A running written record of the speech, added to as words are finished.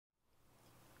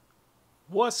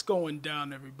What's going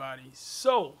down, everybody?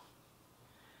 So,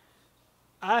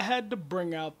 I had to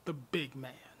bring out the big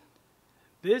man.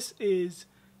 This is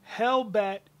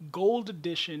Hellbat Gold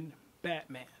Edition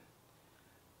Batman.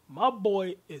 My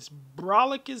boy is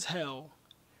brolic as hell.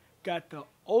 Got the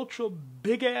ultra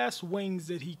big ass wings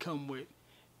that he come with.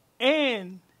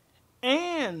 And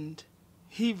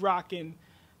he rocking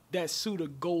that suit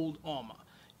of gold armor.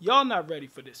 Y'all not ready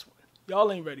for this one.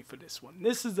 Y'all ain't ready for this one.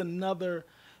 This is another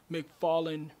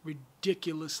McFarlane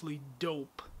ridiculously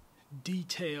dope,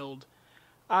 detailed,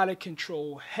 out of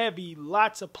control, heavy,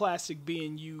 lots of plastic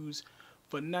being used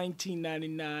for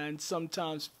 $19.99,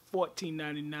 sometimes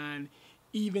 $14.99,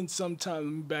 even sometimes,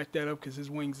 let me back that up because his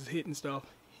wings is hitting stuff,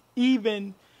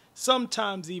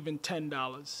 sometimes even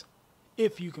 $10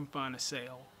 if you can find a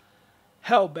sale.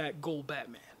 Hellbat Gold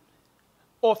Batman.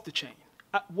 Off the chain.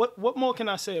 What more can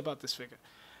I say about this figure?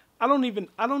 I don't even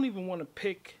want to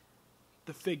pick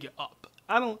the figure up.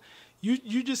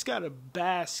 You just gotta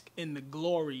bask in the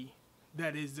glory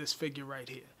that is this figure right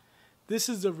here. This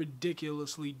is a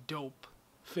ridiculously dope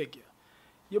figure.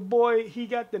 Your boy, he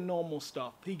got the normal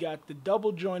stuff. He got the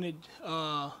double jointed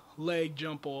leg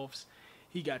jump offs.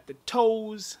 He got the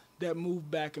toes that move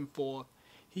back and forth.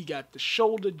 He got the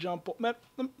shoulder jump off. Let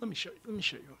me show you what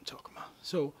I'm talking about.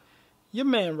 So your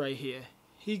man right here,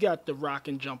 he got the rock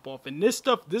and jump off. And this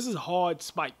stuff, this is hard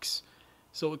spikes.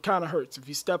 So it kind of hurts. If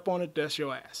you step on it, that's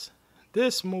your ass.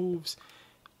 This moves,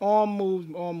 arm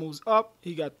moves up.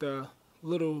 He got the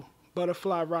little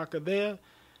butterfly rocker there.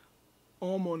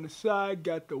 Arm on the side,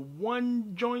 got the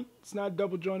one joint. It's not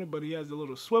double jointed, but he has a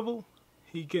little swivel.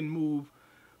 He can move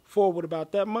forward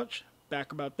about that much,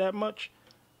 back about that much.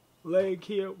 Leg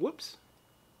here, whoops.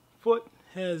 Foot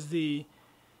has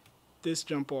this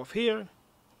jump off here,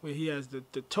 where he has the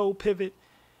toe pivot.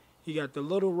 He got the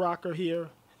little rocker here.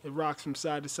 It rocks from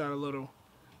side to side a little.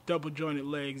 Double jointed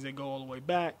legs that go all the way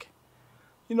back.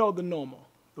 You know, the normal.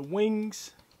 The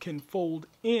wings can fold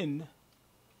in.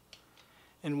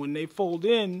 And when they fold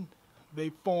in, they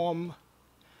form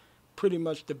pretty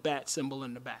much the bat symbol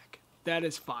in the back. That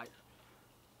is fire.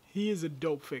 He is a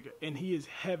dope figure. And he is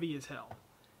heavy as hell.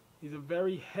 He's a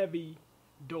very heavy,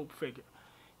 dope figure.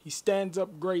 He stands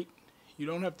up great. You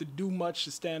don't have to do much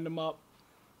to stand him up.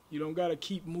 You don't got to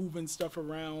keep moving stuff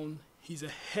around. He's a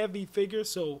heavy figure,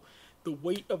 so the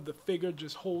weight of the figure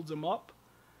just holds him up.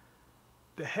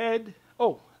 The head,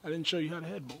 oh, I didn't show you how the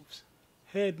head moves.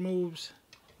 Head moves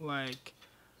like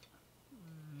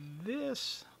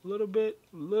this, a little bit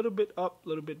up, a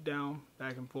little bit down,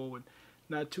 back and forward.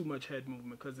 Not too much head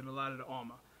movement because of a lot of the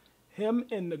armor. Him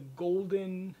and the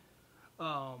golden,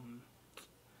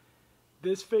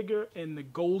 this figure and the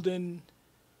golden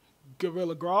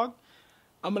Gorilla Grog,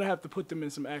 I'm going to have to put them in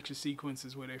some action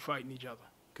sequences where they're fighting each other.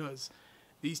 Because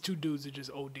these two dudes are just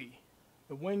OD.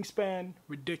 The wingspan,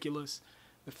 ridiculous.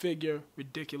 The figure,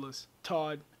 ridiculous.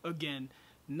 Todd, again,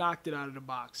 knocked it out of the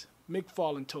box.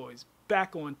 McFarlane Toys,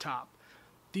 back on top.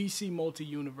 DC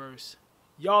Multi-Universe.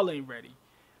 Y'all ain't ready.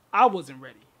 I wasn't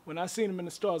ready. When I seen him in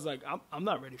the store, I was like, I'm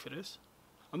not ready for this.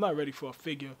 I'm not ready for a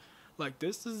figure like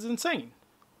this. This is insane.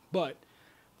 But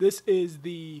this is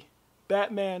the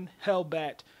Batman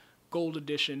Hellbat Gold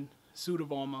Edition suit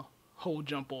of armor, whole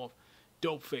jump off,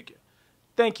 dope figure.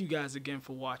 Thank you guys again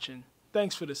for watching.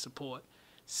 Thanks for the support.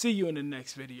 See you in the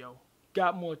next video.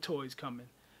 Got more toys coming.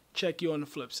 Check you on the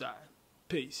flip side.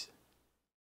 Peace.